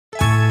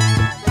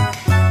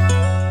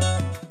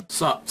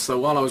What's up? So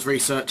while I was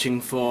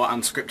researching for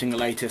and scripting the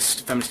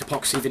latest feminist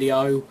hypocrisy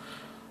video,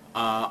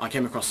 I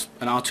came across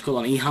an article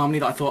on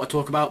eHarmony that I thought I'd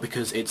talk about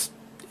because it's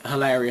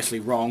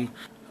hilariously wrong.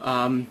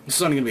 This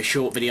is only going to be a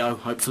short video,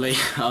 hopefully.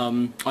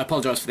 I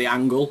apologise for the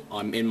angle.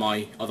 I'm in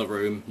my other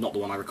room, not the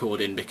one I record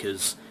in,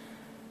 because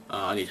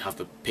I need to have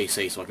the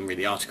PC so I can read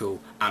the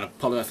article, and I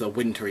apologise for the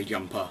wintry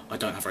jumper. I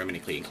don't have very many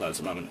clean clothes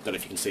at the moment. I don't know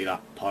if you can see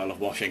that pile of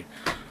washing.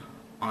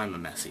 I'm a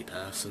messy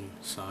person,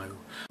 so...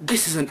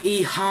 This is an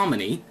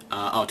eHarmony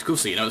article,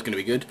 so you know it's going to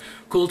be good,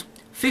 called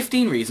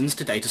 15 Reasons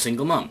to Date a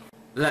Single Mum.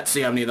 Let's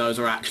see how many of those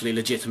are actually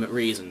legitimate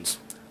reasons.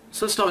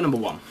 So let's start with number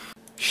 1.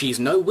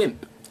 She's no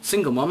wimp.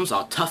 Single mums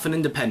are tough and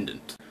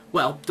independent.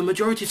 Well, the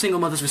majority of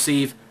single mothers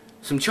receive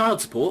some child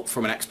support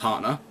from an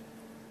ex-partner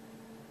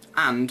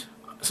and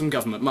some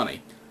government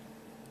money.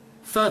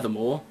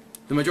 Furthermore,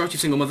 the majority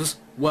of single mothers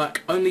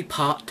work only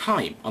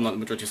part-time, unlike the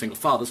majority of single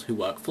fathers who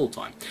work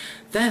full-time.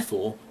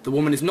 Therefore,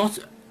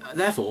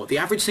 the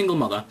average single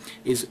mother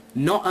is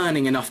not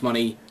earning enough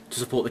money to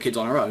support the kids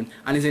on her own,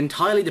 and is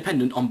entirely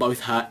dependent on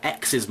both her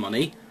ex's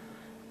money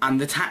and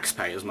the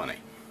taxpayers' money.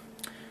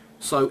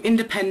 So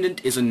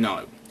independent is a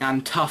no,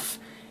 and tough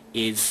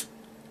is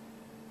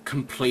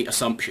complete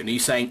assumption. Are you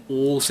saying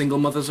all single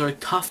mothers are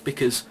tough?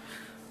 Because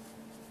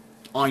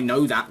I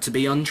know that to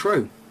be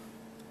untrue.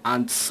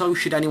 And so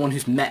should anyone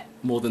who's met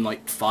more than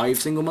like 5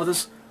 single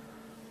mothers.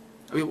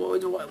 I mean,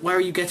 where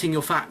are you getting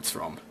your facts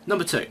from?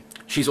 Number 2,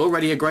 she's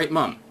already a great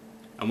mum.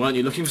 And weren't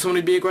you looking for someone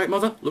to be a great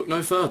mother? Look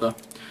no further.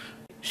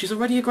 She's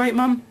already a great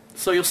mum?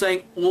 So you're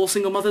saying all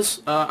single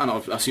mothers, and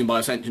I assume by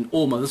extension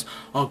all mothers,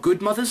 are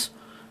good mothers?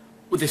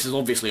 Well, this is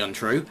obviously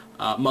untrue.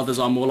 Mothers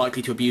are more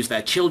likely to abuse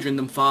their children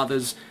than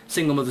fathers.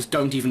 Single mothers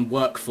don't even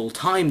work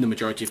full-time in the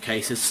majority of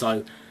cases,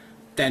 so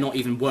they're not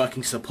even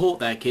working to support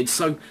their kids.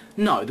 So,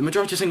 no, the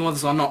majority of single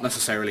mothers are not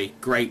necessarily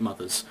great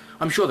mothers.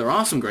 I'm sure there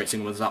are some great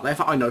single mothers out there.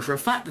 I know for a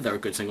fact that there are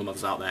good single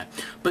mothers out there.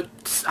 But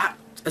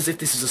as if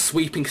this is a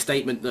sweeping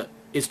statement that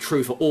is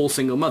true for all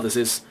single mothers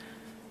is...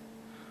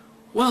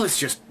 well, it's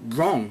just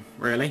wrong,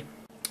 really.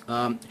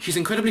 She's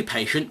incredibly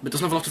patient, but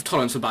doesn't have a lot of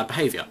tolerance for bad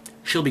behaviour.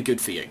 She'll be good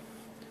for you.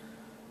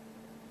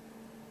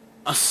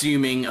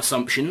 Assuming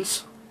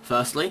assumptions,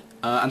 firstly.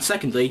 And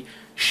secondly,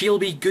 she'll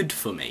be good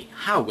for me.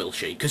 How will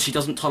she? Because she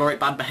doesn't tolerate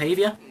bad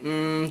behaviour?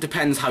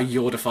 Depends how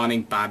you're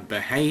defining bad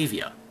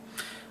behaviour.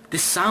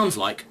 This sounds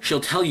like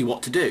she'll tell you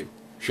what to do.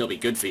 She'll be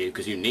good for you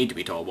because you need to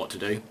be told what to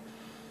do.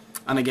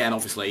 And again,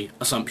 obviously,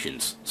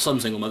 assumptions.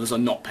 Some single mothers are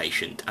not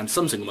patient, and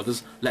some single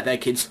mothers let their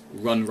kids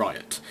run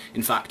riot.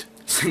 In fact,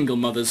 single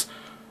mothers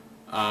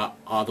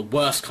are the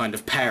worst kind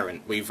of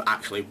parent we've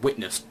actually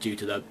witnessed due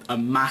to the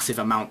massive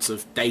amounts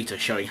of data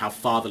showing how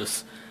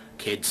fatherless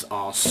kids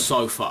are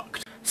so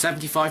fucked.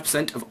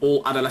 75% of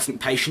all adolescent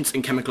patients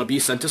in chemical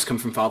abuse centres come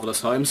from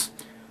fatherless homes.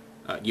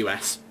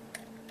 US.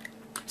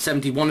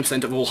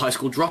 71% of all high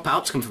school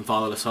dropouts come from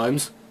fatherless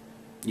homes.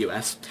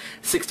 US.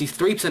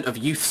 63% of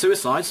youth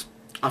suicides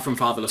are from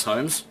fatherless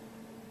homes.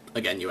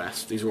 Again,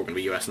 US. These are all going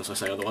to be US unless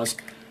I say otherwise.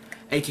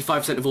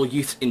 85% of all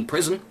youths in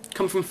prison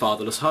come from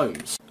fatherless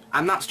homes.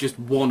 And that's just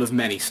one of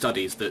many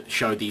studies that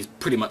show these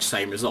pretty much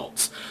same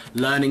results.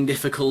 Learning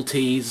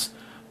difficulties,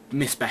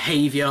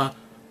 misbehaviour,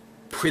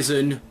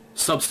 prison,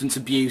 substance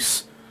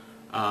abuse,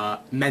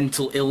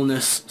 mental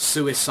illness,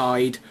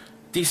 suicide.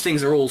 These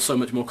things are all so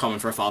much more common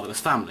for a fatherless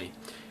family.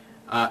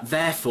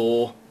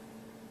 Therefore,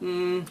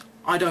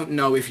 I don't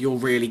know if you're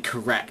really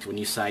correct when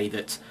you say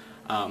that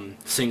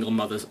single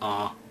mothers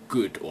are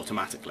good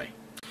automatically.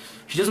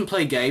 She doesn't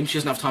play games, she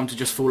doesn't have time to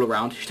just fool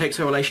around, she takes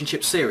her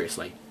relationship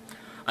seriously.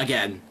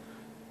 Again,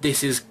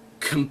 this is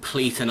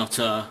complete and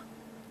utter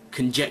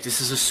conjecture.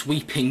 This is a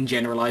sweeping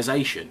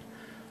generalisation,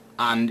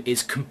 and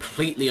is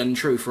completely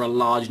untrue for a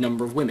large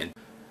number of women.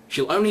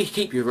 She'll only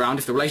keep you around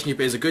if the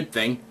relationship is a good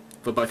thing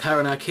for both her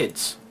and her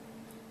kids.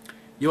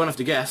 You won't have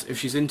to guess if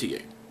she's into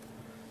you.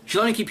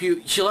 She'll only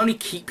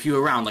keep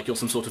you around like you're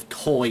some sort of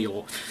toy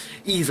or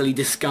easily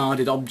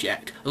discarded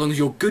object, as long as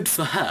you're good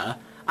for her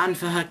and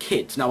for her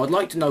kids. Now, I'd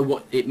like to know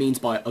what it means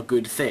by a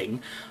good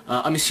thing.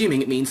 I'm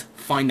assuming it means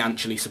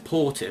financially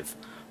supportive,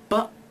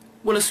 but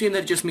we'll assume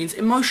that it just means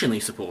emotionally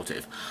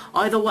supportive.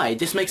 Either way,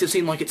 this makes it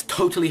seem like it's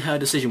totally her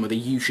decision whether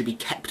you should be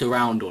kept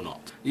around or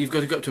not. You've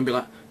got to go up to her and be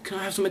like, can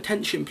I have some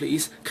attention,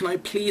 please? Can I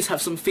please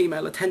have some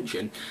female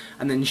attention?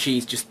 And then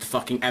she's just the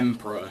fucking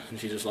emperor, and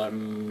she's just like,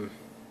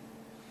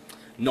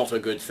 not a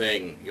good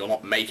thing. You're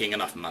not making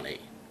enough money.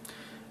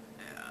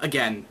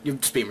 Again, you're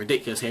just being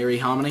ridiculous here,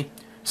 eHarmony.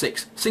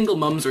 6. Single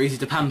mums are easy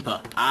to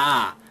pamper.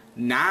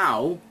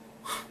 Now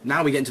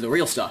we get into the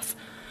real stuff.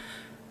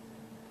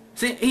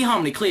 See,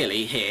 eHarmony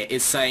clearly here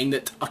is saying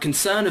that a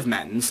concern of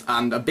men's,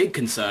 and a big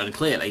concern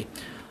clearly,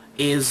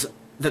 is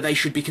that they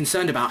should be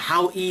concerned about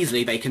how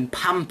easily they can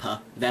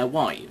pamper their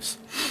wives.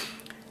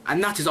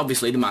 And that is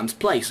obviously the man's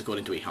place,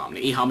 according to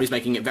eHarmony. eHarmony is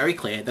making it very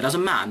clear that as a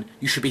man,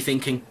 you should be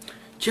thinking,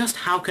 just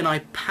how can I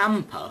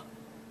pamper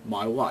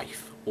my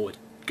wife or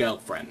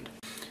girlfriend?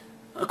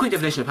 A quick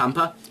definition of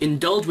pamper: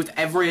 indulge with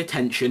every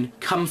attention,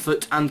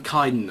 comfort and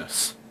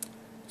kindness.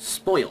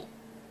 Spoil.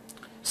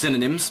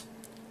 Synonyms: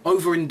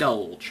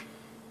 overindulge,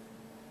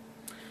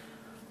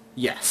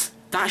 Yes,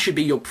 that should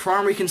be your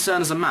primary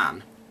concern as a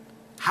man.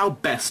 How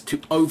best to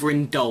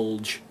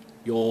overindulge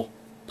your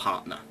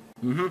partner.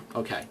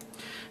 Okay.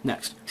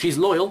 Next, she's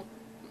loyal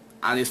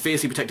and is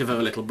fiercely protective of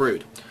her little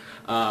brood.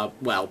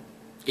 Well,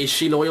 is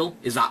she loyal?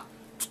 Is that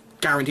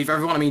guaranteed for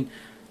everyone? I mean,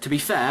 to be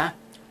fair,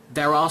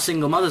 there are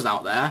single mothers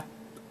out there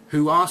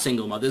who are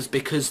single mothers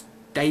because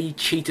they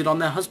cheated on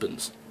their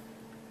husbands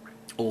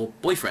or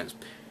boyfriends.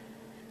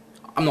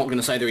 I'm not going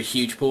to say they're a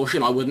huge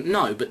portion, I wouldn't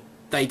know, but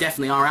they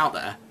definitely are out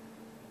there.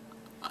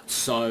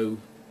 So,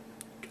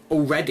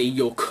 already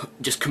you're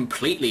just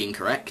completely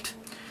incorrect.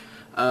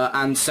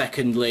 And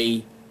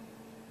secondly,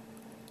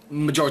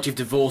 majority of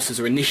divorces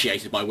are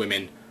initiated by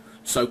women,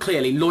 so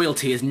clearly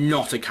loyalty is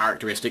not a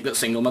characteristic that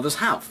single mothers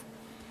have,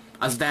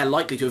 as they're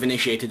likely to have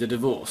initiated a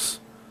divorce.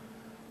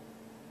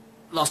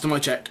 Last time I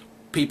checked,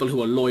 people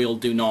who are loyal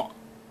do not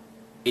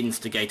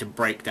instigate a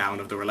breakdown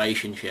of the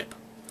relationship.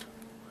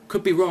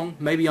 Could be wrong,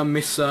 maybe I'm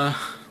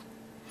misdefining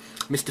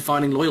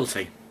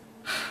loyalty.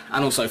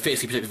 And also,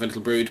 fiercely protective of a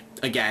little brood,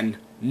 again,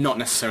 not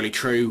necessarily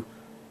true.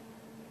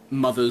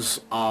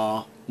 Mothers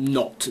are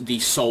not the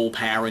sole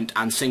parent,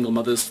 and single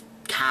mothers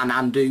can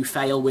and do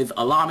fail with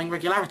alarming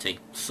regularity.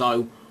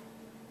 So,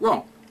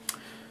 wrong.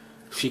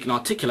 She can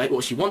articulate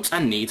what she wants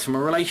and needs from a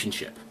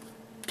relationship.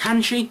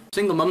 Can she?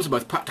 Single mums are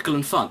both practical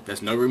and fun.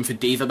 There's no room for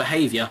diva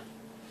behaviour.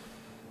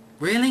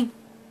 Really?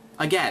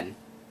 Again?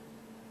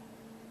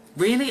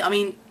 Really? I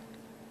mean,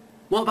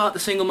 what about the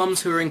single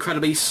mums who are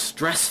incredibly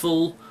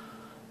stressful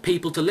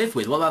people to live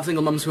with? What about the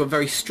single mums who are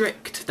very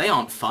strict? They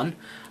aren't fun.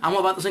 And what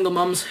about the single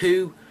mums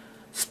who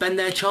spend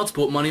their child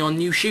support money on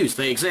new shoes?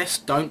 They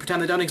exist. Don't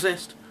pretend they don't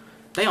exist.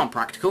 They aren't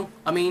practical.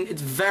 I mean,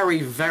 it's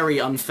very, very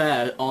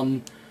unfair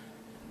on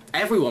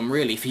everyone,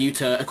 really, for you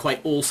to equate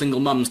all single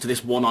mums to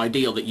this one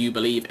ideal that you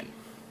believe in.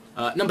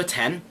 Number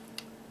 10.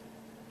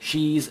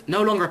 She's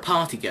no longer a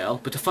party girl,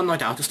 but a fun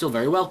night out is still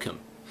very welcome.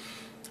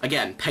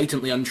 Again,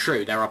 patently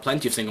untrue. There are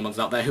plenty of single mums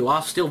out there who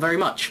are still very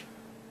much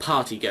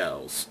party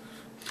girls.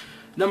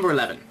 Number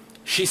 11.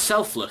 She's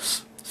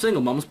selfless.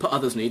 Single mums put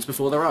others' needs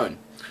before their own.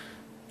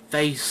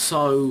 They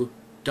so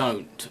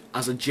don't.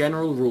 As a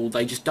general rule,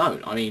 they just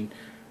don't. I mean,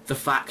 the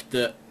fact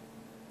that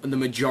the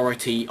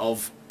majority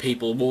of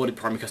people awarded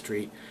primary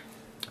custody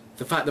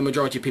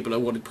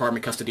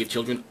of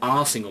children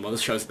are single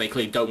mothers shows that they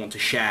clearly don't want to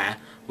share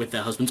with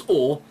their husbands,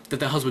 or that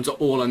their husbands are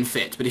all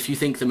unfit. But if you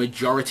think the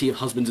majority of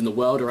husbands in the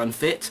world are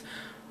unfit,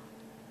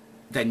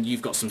 then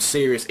you've got some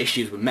serious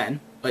issues with men.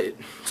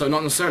 So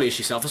not necessarily is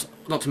she selfish,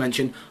 not to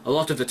mention, a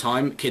lot of the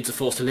time kids are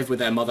forced to live with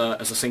their mother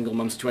as a single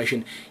mum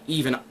situation,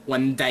 even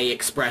when they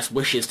express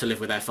wishes to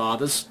live with their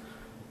fathers.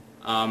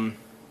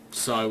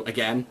 So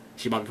again,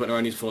 she might be putting her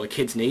own needs before the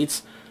kids'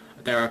 needs.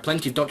 There are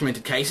plenty of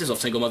documented cases of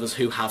single mothers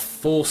who have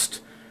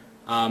forced,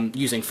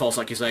 using false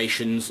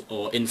accusations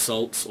or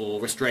insults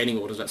or restraining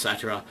orders,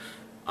 etc.,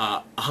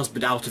 a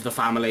husband out of the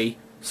family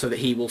so that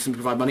he will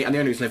simply provide money, and the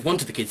only reason they've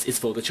wanted the kids is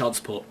for the child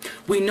support.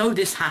 We know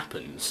this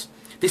happens.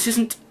 This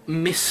isn't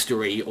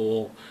mystery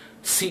or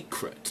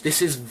secret.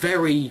 This is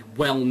very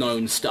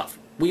well-known stuff.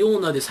 We all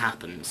know this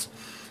happens,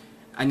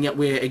 and yet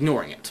we're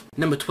ignoring it.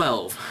 Number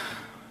 12.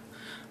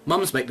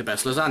 Mums make the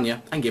best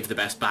lasagna and give the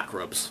best back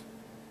rubs.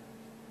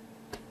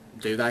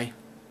 Do they?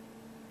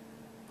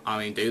 I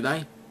mean, do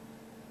they?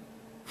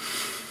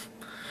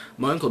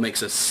 My uncle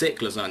makes a sick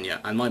lasagna,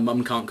 and my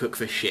mum can't cook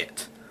for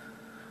shit.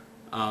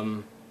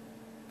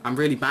 And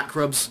really, back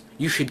rubs,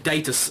 you should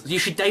date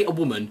a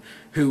woman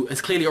who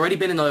has clearly already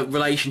been in a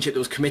relationship that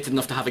was committed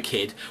enough to have a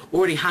kid,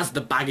 already has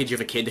the baggage of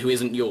a kid who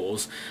isn't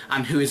yours,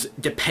 and who is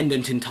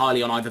dependent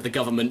entirely on either the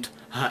government,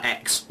 her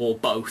ex, or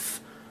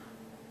both,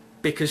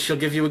 because she'll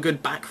give you a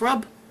good back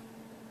rub.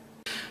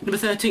 Number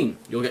 13.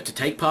 You'll get to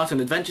take part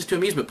in adventures to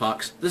amusement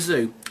parks, the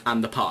zoo,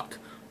 and the park.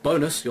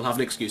 Bonus, you'll have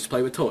an excuse to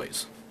play with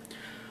toys.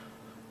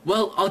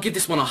 Well, I'll give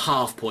this one a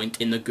half point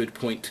in the good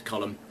point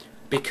column,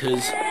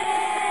 because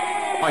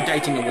by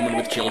dating a woman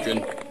with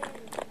children,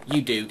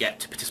 you do get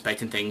to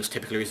participate in things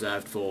typically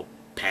reserved for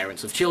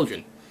parents of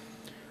children.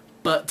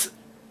 But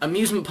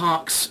amusement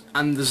parks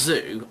and the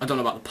zoo, I don't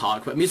know about the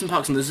park, but amusement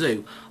parks and the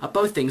zoo are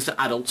both things that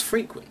adults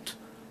frequent.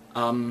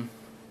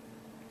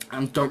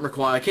 And don't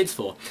require kids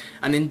for.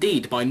 And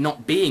indeed, by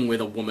not being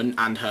with a woman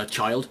and her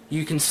child,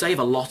 you can save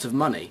a lot of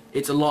money.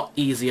 It's a lot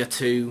easier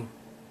to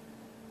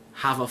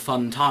have a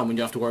fun time when you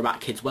don't have to worry about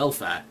kids'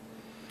 welfare.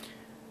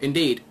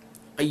 Indeed,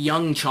 a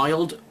young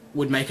child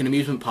would make an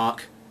amusement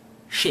park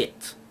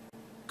shit,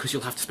 because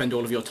you'll have to spend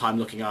all of your time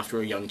looking after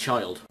a young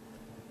child.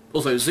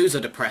 Also, zoos are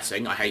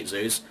depressing. I hate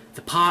zoos.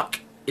 The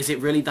park, is it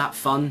really that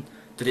fun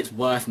that it's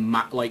worth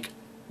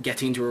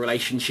getting into a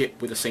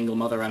relationship with a single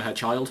mother and her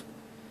child?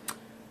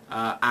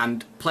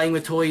 And playing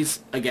with toys,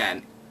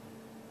 again,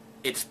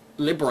 it's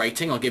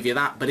liberating, I'll give you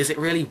that, but is it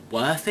really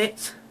worth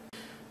it?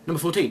 Number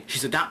 14,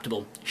 she's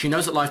adaptable. She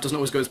knows that life doesn't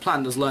always go as planned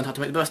and has learned how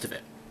to make the best of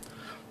it.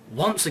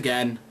 Once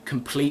again,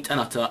 complete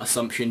and utter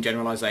assumption,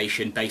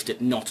 generalisation, based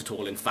it not at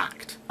all in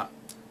fact.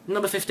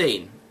 Number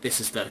 15, this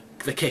is the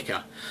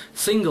kicker.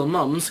 Single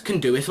mums can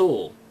do it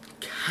all.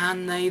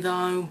 Can they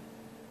though?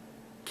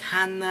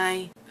 Can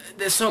they?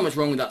 there's so much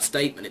wrong with that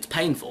statement, it's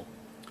painful.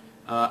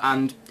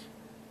 And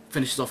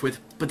finishes off with,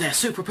 but they're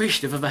super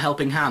appreciative of a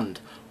helping hand.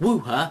 Woo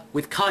her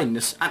with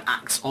kindness and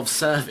acts of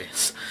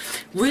service.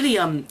 Really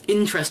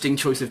interesting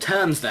choice of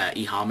terms there,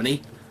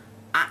 eHarmony.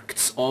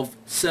 Acts of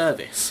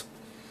service.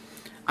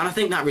 And I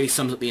think that really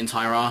sums up the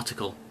entire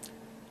article.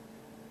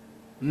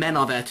 Men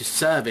are there to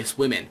service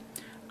women,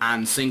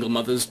 and single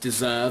mothers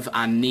deserve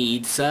and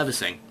need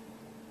servicing.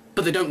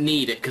 But they don't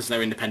need it because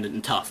they're independent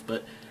and tough,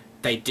 but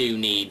they do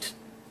need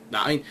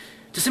that. I mean,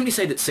 to simply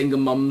say that single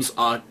mums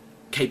are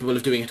capable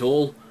of doing it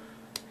all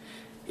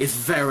is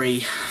a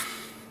very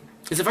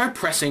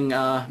pressing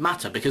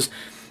matter, because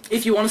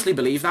if you honestly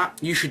believe that,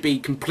 you should be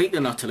completely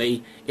and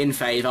utterly in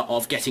favour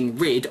of getting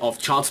rid of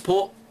child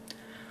support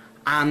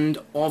and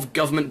of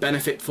government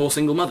benefit for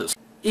single mothers.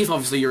 If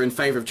obviously you're in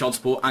favour of child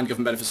support and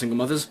government benefit for single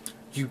mothers,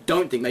 you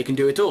don't think they can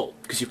do it all,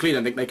 because you clearly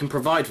don't think they can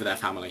provide for their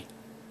family.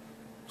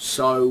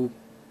 So,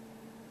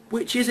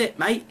 which is it,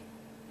 mate?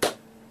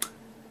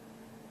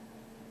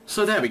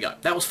 So there we go.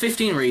 That was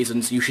 15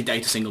 reasons you should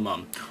date a single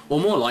mum. Or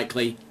more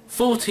likely,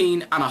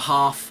 14 and a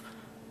half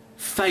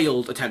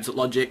failed attempts at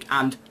logic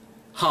and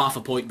half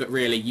a point, but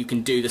really you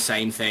can do the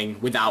same thing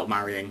without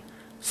marrying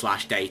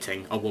 /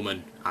 dating a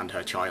woman and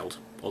her child.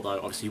 Although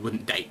obviously you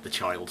wouldn't date the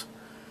child.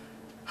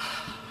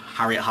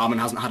 Harriet Harman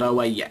hasn't had her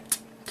way yet.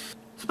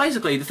 So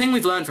basically the thing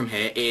we've learned from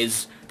here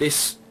is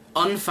this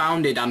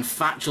unfounded and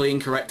factually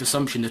incorrect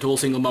assumption that all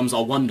single mums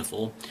are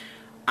wonderful,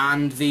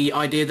 and the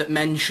idea that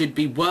men should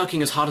be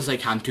working as hard as they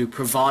can to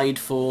provide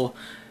for,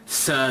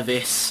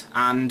 service,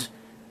 and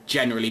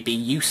generally be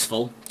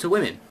useful to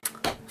women.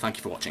 Thank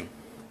you for watching.